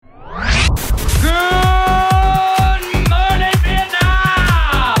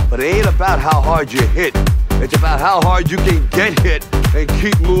how hard you hit. It's about how hard you can get hit and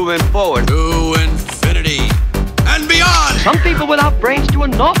keep moving forward. To infinity and beyond! Some people without brains do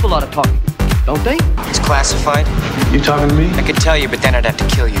an awful lot of talking, don't they? It's classified. You talking to me? I could tell you, but then I'd have to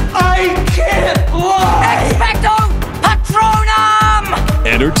kill you. I can't lie! Expecto Patronum!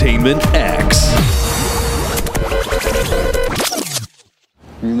 Entertainment X.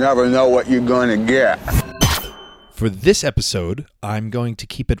 You never know what you're going to get. For this episode, I'm going to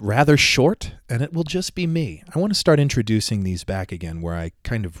keep it rather short, and it will just be me. I want to start introducing these back again, where I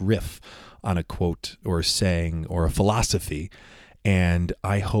kind of riff on a quote or a saying or a philosophy, and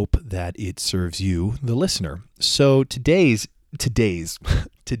I hope that it serves you, the listener. So today,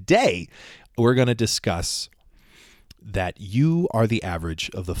 we're going to discuss that you are the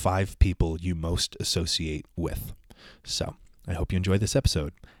average of the 5 people you most associate with. So I hope you enjoy this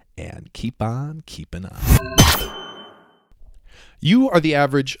episode, and keep on keeping on. You are the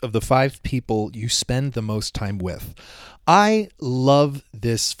average of the 5 people you spend the most time with. I love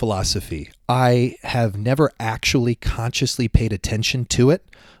this philosophy. I have never actually consciously paid attention to it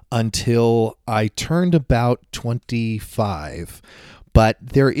until I turned about 25. But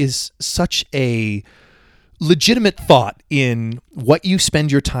there is such a legitimate thought in what you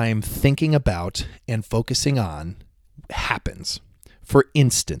spend your time thinking about and focusing on happens. For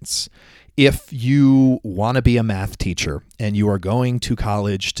instance, if you want to be a math teacher and you are going to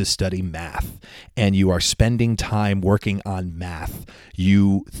college to study math and you are spending time working on math,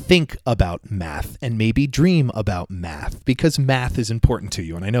 you think about math and maybe dream about math because math is important to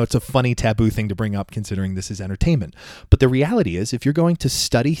you. And I know it's a funny taboo thing to bring up considering this is entertainment. But the reality is if you're going to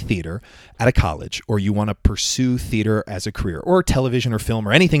study theater at a college or you want to pursue theater as a career or television or film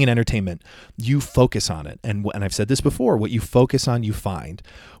or anything in entertainment, you focus on it. And I've said this before, what you focus on, you find.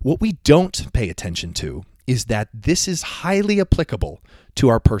 What we don't pay attention to is that this is highly applicable to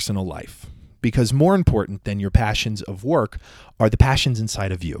our personal life because more important than your passions of work are the passions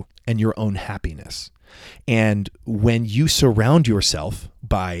inside of you and your own happiness. And when you surround yourself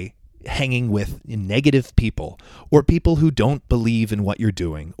by hanging with negative people or people who don't believe in what you're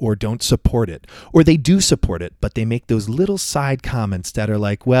doing or don't support it, or they do support it, but they make those little side comments that are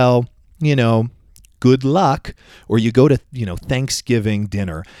like, well, good luck, or you go to, Thanksgiving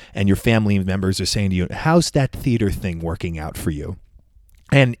dinner and your family members are saying to you, how's that theater thing working out for you?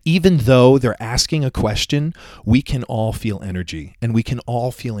 And even though they're asking a question, we can all feel energy and we can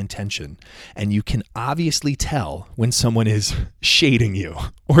all feel intention. And you can obviously tell when someone is shading you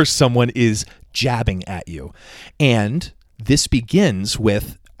or someone is jabbing at you. And this begins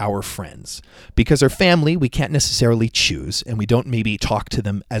with our friends, because our family, we can't necessarily choose and we don't maybe talk to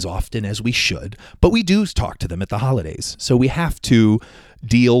them as often as we should, but we do talk to them at the holidays. So we have to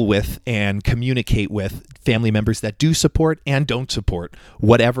deal with and communicate with family members that do support and don't support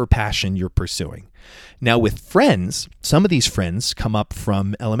whatever passion you're pursuing. Now with friends, some of these friends come up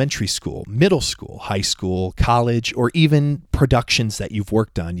from elementary school, middle school, high school, college, or even productions that you've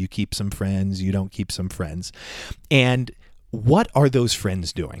worked on. You keep some friends, you don't keep some friends. And what are those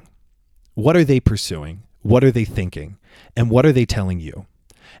friends doing? What are they pursuing? What are they thinking? And what are they telling you?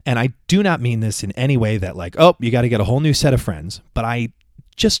 And I do not mean this in any way that you got to get a whole new set of friends, but I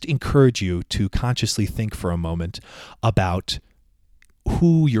just encourage you to consciously think for a moment about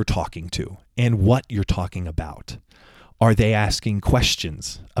who you're talking to and what you're talking about. Are they asking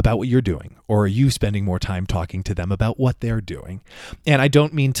questions about what you're doing? Or are you spending more time talking to them about what they're doing? And I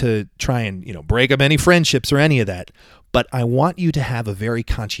don't mean to try and, break up any friendships or any of that, but I want you to have a very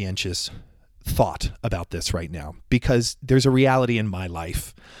conscientious thought about this right now, because there's a reality in my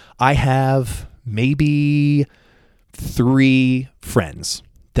life. I have maybe 3 friends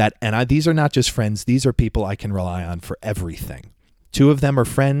these are not just friends, these are people I can rely on for everything. 2 of them are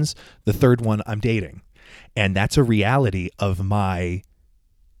friends, the 3rd one I'm dating. And that's a reality of my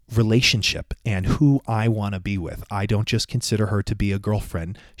relationship and who I want to be with. I don't just consider her to be a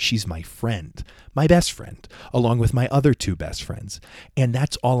girlfriend. She's my friend, my best friend, along with my other 2 best friends. And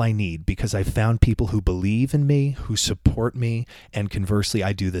that's all I need because I've found people who believe in me, who support me, and conversely,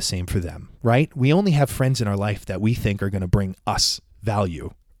 I do the same for them, right? We only have friends in our life that we think are going to bring us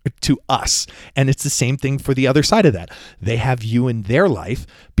value to us. And it's the same thing for the other side of that. They have you in their life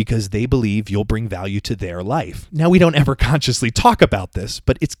because they believe you'll bring value to their life. Now, we don't ever consciously talk about this,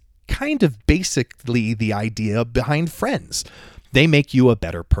 but it's kind of basically the idea behind friends. They make you a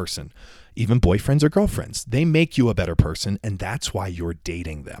better person. Even boyfriends or girlfriends, they make you a better person, and that's why you're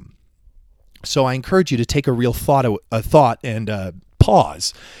dating them. So I encourage you to take a real thought and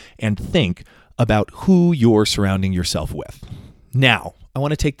pause and think about who you're surrounding yourself with. Now, I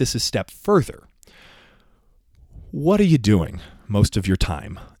want to take this a step further. What are you doing most of your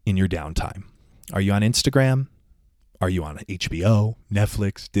time? in your downtime? Are you on Instagram? Are you on HBO,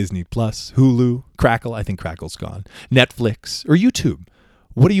 Netflix, Disney Plus, Hulu, Crackle? I think Crackle's gone. Netflix or YouTube?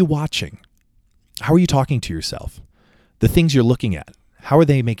 What are you watching? How are you talking to yourself? The things you're looking at, how are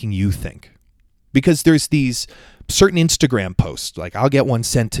they making you think? Because there's these certain Instagram posts, like I'll get one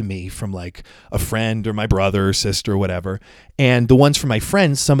sent to me from like a friend or my brother or sister or whatever. And the ones from my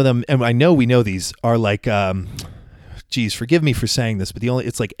friends, some of them, and I know we know these, are like, geez, forgive me for saying this, but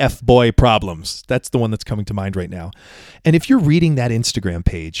it's like F-boy problems. That's the one that's coming to mind right now. And if you're reading that Instagram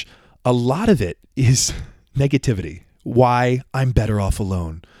page, a lot of it is negativity. Why I'm better off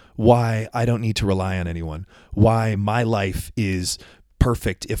alone. Why I don't need to rely on anyone. Why my life is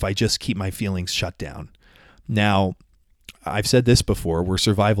perfect if I just keep my feelings shut down. Now, I've said this before, we're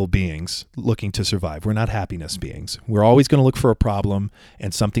survival beings looking to survive. We're not happiness beings. We're always going to look for a problem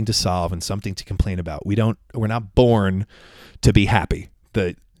and something to solve and something to complain about. We're not born to be happy.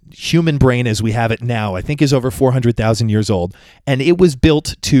 The human brain as we have it now, I think, is over 400,000 years old, and it was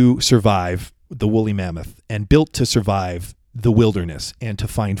built to survive the woolly mammoth and built to survive the wilderness and to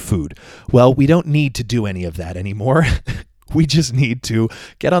find food. Well, we don't need to do any of that anymore. We just need to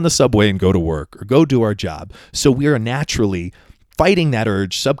get on the subway and go to work or go do our job. So we are naturally fighting that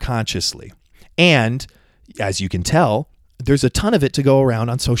urge subconsciously. And as you can tell, there's a ton of it to go around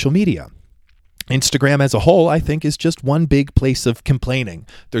on social media. Instagram as a whole, I think, is just one big place of complaining.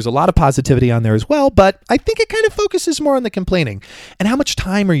 There's a lot of positivity on there as well, but I think it kind of focuses more on the complaining. And how much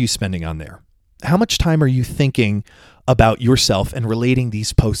time are you spending on there? How much time are you thinking about yourself and relating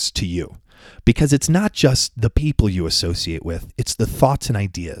these posts to you? Because it's not just the people you associate with, it's the thoughts and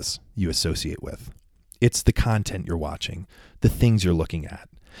ideas you associate with. It's the content you're watching, the things you're looking at.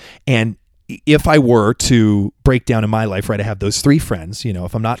 And if I were to break down in my life, right, I have those three friends,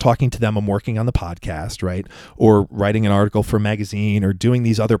 if I'm not talking to them, I'm working on the podcast, right? Or writing an article for a magazine or doing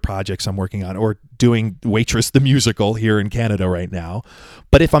these other projects I'm working on or doing Waitress the Musical here in Canada right now.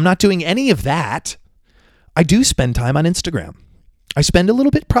 But if I'm not doing any of that, I do spend time on Instagram. I spend a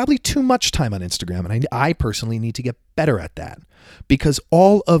little bit, probably too much time on Instagram, and I personally need to get better at that because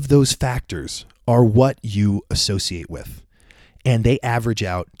all of those factors are what you associate with, and they average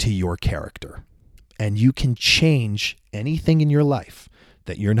out to your character. And you can change anything in your life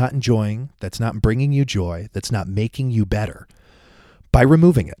that you're not enjoying, that's not bringing you joy, that's not making you better by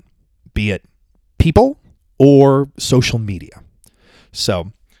removing it, be it people or social media.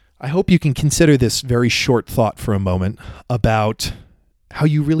 So I hope you can consider this very short thought for a moment about how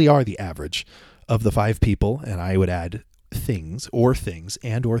you really are the average of the 5 people, and I would add things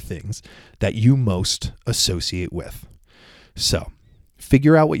that you most associate with. So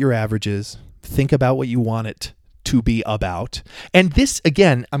figure out what your average is, think about what you want it to be about. And this,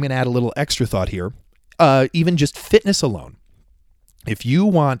 again, I'm going to add a little extra thought here, even just fitness alone. If you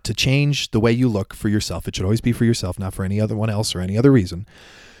want to change the way you look for yourself, it should always be for yourself, not for any other one else or any other reason,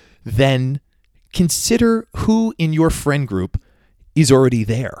 then consider who in your friend group is already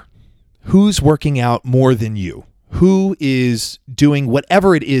there. Who's working out more than you? Who is doing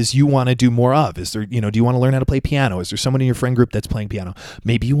whatever it is you want to do more of? Is there, do you want to learn how to play piano? Is there someone in your friend group that's playing piano?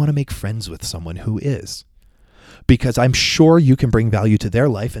 Maybe you want to make friends with someone who is, because I'm sure you can bring value to their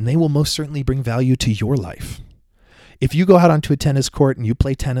life and they will most certainly bring value to your life. If you go out onto a tennis court and you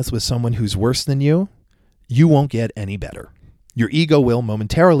play tennis with someone who's worse than you won't get any better. Your ego will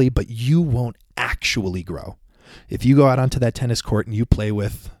momentarily, but you won't actually grow. If you go out onto that tennis court and you play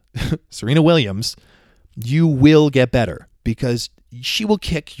with Serena Williams, you will get better because she will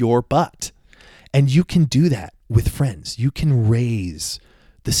kick your butt. And you can do that with friends. You can raise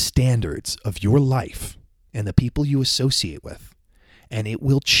the standards of your life and the people you associate with, and it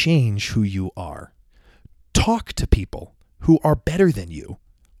will change who you are. Talk to people who are better than you.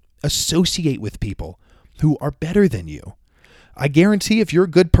 Associate with people who are better than you. I guarantee if you're a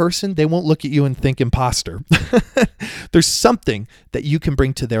good person, they won't look at you and think imposter. There's something that you can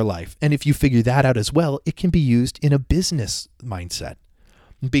bring to their life. And if you figure that out as well, it can be used in a business mindset.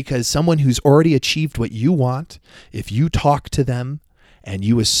 Because someone who's already achieved what you want, if you talk to them and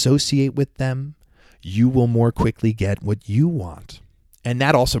you associate with them, you will more quickly get what you want. And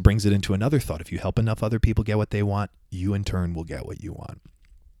that also brings it into another thought. If you help enough other people get what they want, you in turn will get what you want.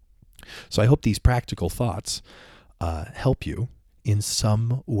 So I hope these practical thoughts help you in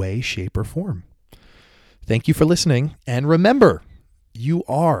some way, shape, or form. Thank you for listening. And remember, you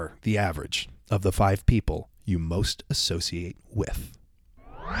are the average of the 5 people you most associate with.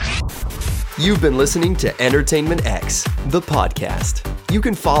 You've been listening to Entertainment X, the podcast. You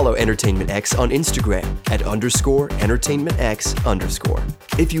can follow Entertainment X on Instagram at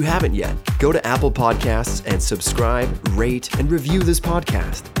 _EntertainmentX_. If you haven't yet, go to Apple Podcasts and subscribe, rate, and review this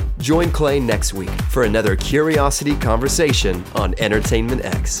podcast. Join Clay next week for another curiosity conversation on Entertainment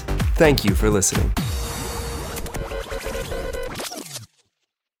X. Thank you for listening.